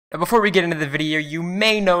Now before we get into the video, you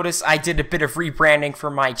may notice I did a bit of rebranding for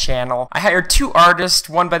my channel. I hired two artists,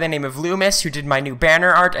 one by the name of Loomis, who did my new banner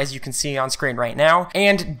art, as you can see on screen right now,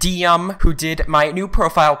 and Dium, who did my new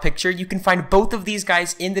profile picture. You can find both of these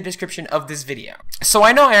guys in the description of this video. So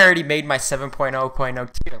I know I already made my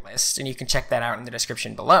 7.0.0 tier list, and you can check that out in the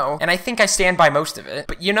description below, and I think I stand by most of it.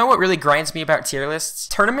 But you know what really grinds me about tier lists?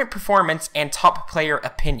 Tournament performance and top player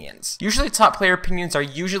opinions. Usually top player opinions are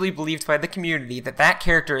usually believed by the community that that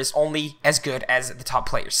character is only as good as the top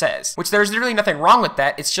player says, which there's really nothing wrong with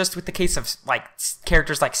that. It's just with the case of like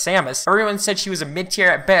characters like Samus, everyone said she was a mid-tier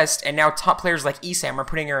at best, and now top players like Esam are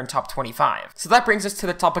putting her in top 25. So that brings us to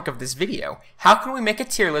the topic of this video. How can we make a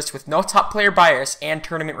tier list with no top player bias and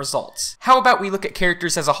tournament results? How about we look at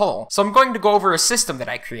characters as a whole? So I'm going to go over a system that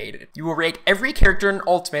I created. You will rate every character in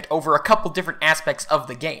Ultimate over a couple different aspects of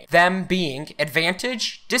the game, them being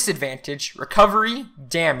advantage, disadvantage, recovery,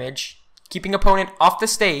 damage, keeping opponent off the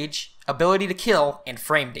stage, ability to kill, and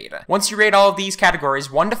frame data. Once you rate all of these categories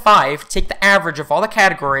 1 to 5, take the average of all the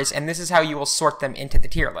categories, and this is how you will sort them into the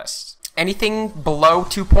tier list. Anything below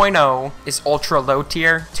 2.0 is ultra low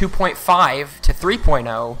tier, 2.5 to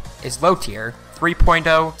 3.0 is low tier,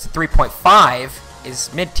 3.0 to 3.5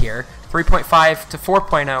 is mid tier, 3.5 to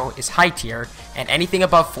 4.0 is high tier, and anything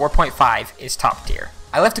above 4.5 is top tier.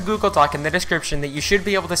 I left a Google Doc in the description that you should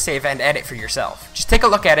be able to save and edit for yourself. Just take a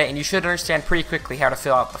look at it and you should understand pretty quickly how to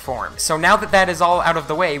fill out the form. So now that that is all out of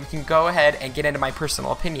the way, we can go ahead and get into my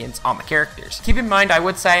personal opinions on the characters. Keep in mind, I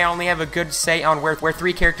would say I only have a good say on where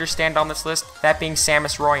 3 characters stand on this list, that being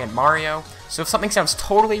Samus, Roy, and Mario. So if something sounds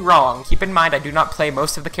totally wrong, keep in mind I do not play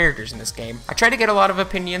most of the characters in this game. I try to get a lot of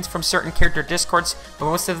opinions from certain character discords, but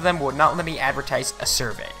most of them would not let me advertise a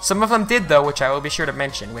survey. Some of them did though, which I will be sure to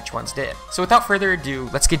mention which ones did. So without further ado,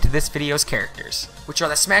 let's get to this video's characters, which are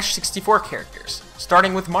the Smash 64 characters.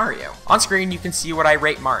 Starting with Mario. On screen you can see what I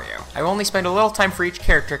rate Mario. I will only spend a little time for each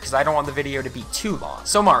character because I don't want the video to be too long.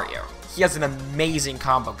 So Mario. He has an amazing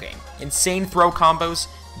combo game. Insane throw combos,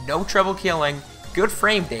 no trouble killing, good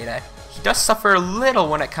frame data. He does suffer a little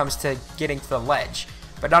when it comes to getting to the ledge,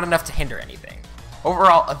 but not enough to hinder anything.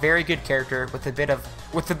 Overall, a very good character with a bit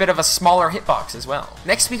of a smaller hitbox as well.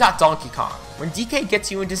 Next we got Donkey Kong. When DK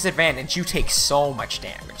gets you in disadvantage, you take so much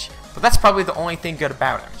damage. But that's probably the only thing good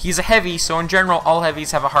about him. He's a heavy, so in general, all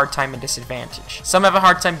heavies have a hard time in disadvantage. Some have a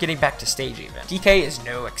hard time getting back to stage even. DK is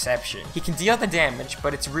no exception. He can deal the damage,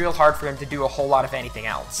 but it's real hard for him to do a whole lot of anything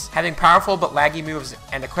else. Having powerful but laggy moves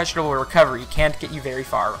and a questionable recovery can't get you very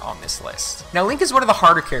far on this list. Now Link is one of the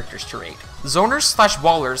harder characters to rate. Zoners /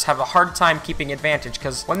 wallers have a hard time keeping advantage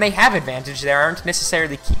because when they have advantage, they aren't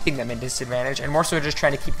necessarily keeping them in disadvantage and more so just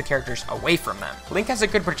trying to keep the characters away from them. Link has a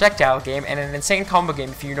good projectile game and an insane combo game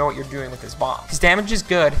if you know what you're doing with his bomb. His damage is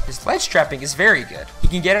good, his ledge trapping is very good. He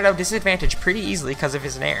can get out of disadvantage pretty easily because of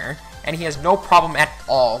his nair, and he has no problem at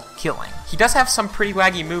all killing. He does have some pretty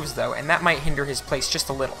laggy moves though, and that might hinder his place just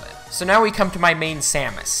a little bit. So now we come to my main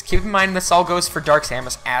Samus. Keep in mind this all goes for Dark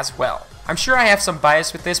Samus as well. I'm sure I have some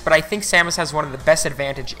bias with this, but I think Samus has one of the best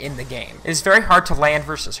advantage in the game. It is very hard to land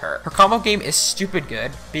versus her. Her combo game is stupid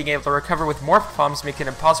good. Being able to recover with morph bombs make it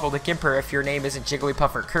impossible to gimp her if your name isn't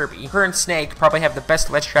Jigglypuff or Kirby. Her and Snake probably have the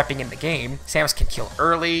best ledge trapping in the game. Samus can kill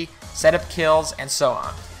early, set up kills, and so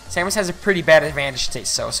on. Samus has a pretty bad advantage state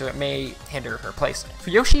so it may hinder her placement. For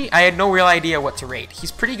Yoshi, I had no real idea what to rate.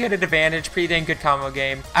 He's pretty good at advantage, pretty dang good combo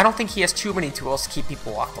game. I don't think he has too many tools to keep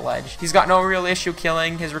people off the ledge. He's got no real issue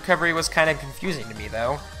killing. His recovery was kind of confusing to me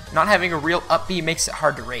though. Not having a real up B makes it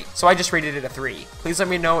hard to rate, so I just rated it a 3. Please let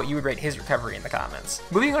me know what you would rate his recovery in the comments.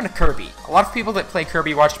 Moving on to Kirby. A lot of people that play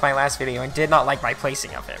Kirby watched my last video and did not like my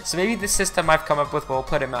placing of him, so maybe the system I've come up with will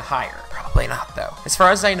put him a higher. Probably not though. As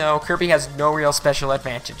far as I know, Kirby has no real special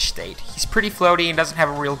advantage state. He's pretty floaty and doesn't have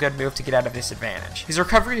a real good move to get out of disadvantage. His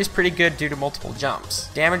recovery is pretty good due to multiple jumps.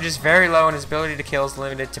 Damage is very low and his ability to kill is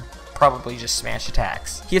limited to probably just smash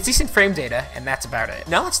attacks. He has decent frame data, and that's about it.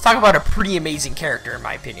 Now let's talk about a pretty amazing character in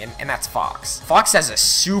my opinion, and that's Fox. Fox has a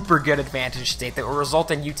super good advantage state that will result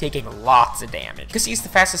in you taking lots of damage. Because he's the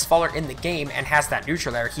fastest faller in the game and has that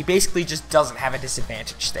neutral air, he basically just doesn't have a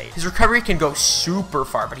disadvantage state. His recovery can go super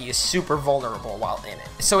far, but he is super vulnerable while in it.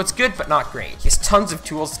 So it's good, but not great. He has tons of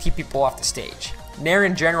tools to keep people off the stage. Nair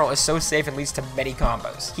in general is so safe and leads to many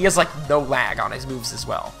combos. He has like no lag on his moves as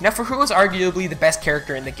well. Now for who is arguably the best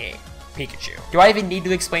character in the game? Pikachu. Do I even need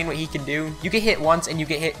to explain what he can do? You get hit once and you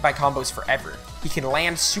get hit by combos forever. He can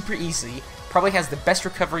land super easily, probably has the best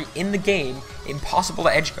recovery in the game, impossible to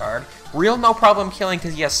edgeguard, real no problem killing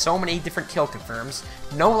because he has so many different kill confirms,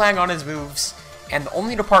 no lag on his moves, and the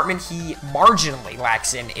only department he marginally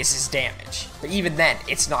lacks in is his damage. But even then,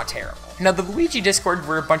 it's not terrible. Now, the Luigi Discord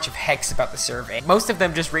were a bunch of hecks about the survey. Most of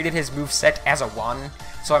them just rated his moveset as a 1,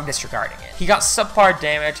 so I'm disregarding it. He got subpar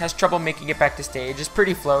damage, has trouble making it back to stage, is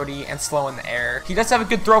pretty floaty, and slow in the air. He does have a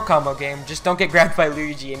good throw combo game, just don't get grabbed by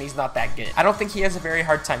Luigi and he's not that good. I don't think he has a very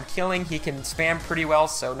hard time killing, he can spam pretty well,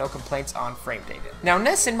 so no complaints on frame data. Now,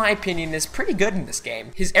 Ness, in my opinion, is pretty good in this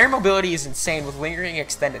game. His air mobility is insane with lingering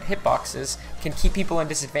extended hitboxes, can keep people in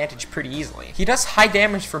disadvantage pretty easily. He does high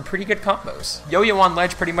damage from pretty good combos. Yo-Yo on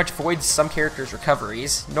ledge pretty much voids some characters'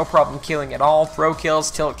 recoveries, no problem killing at all, throw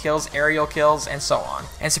kills, tilt kills, aerial kills, and so on.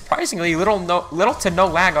 And surprisingly, little to no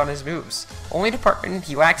lag on his moves. Only department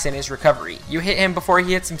he lacks in is recovery. You hit him before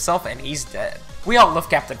he hits himself and he's dead. We all love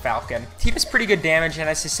Captain Falcon. He does pretty good damage and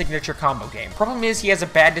has his signature combo game. Problem is he has a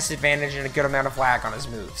bad disadvantage and a good amount of lag on his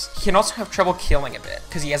moves. He can also have trouble killing a bit,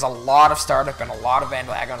 because he has a lot of startup and a lot of end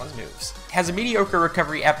lag on his moves. He has a mediocre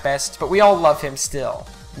recovery at best, but we all love him still.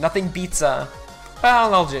 Nothing beats a...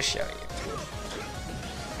 well, I'll just show you.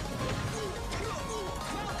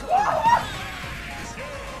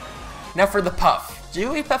 Now for the Puff.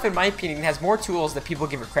 Jigglypuff, in my opinion, has more tools that people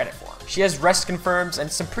give her credit for. She has rest confirms and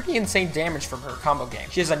some pretty insane damage from her combo game.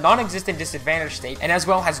 She has a non-existent disadvantage state and as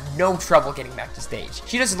well has no trouble getting back to stage.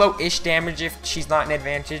 She does low-ish damage if she's not in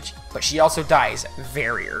advantage, but she also dies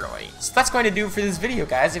very early. So that's going to do it for this video,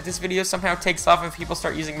 guys. If this video somehow takes off and people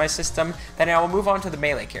start using my system, then I will move on to the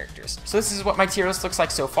melee characters. So this is what my tier list looks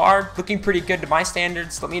like so far. Looking pretty good to my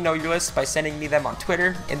standards. Let me know your list by sending me them on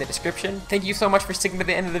Twitter in the description. Thank you so much for sticking to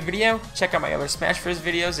the end of the video. Check out my other Smash Bros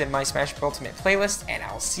videos in my Smash Ultimate playlist, and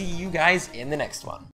I'll see you guys in the next one.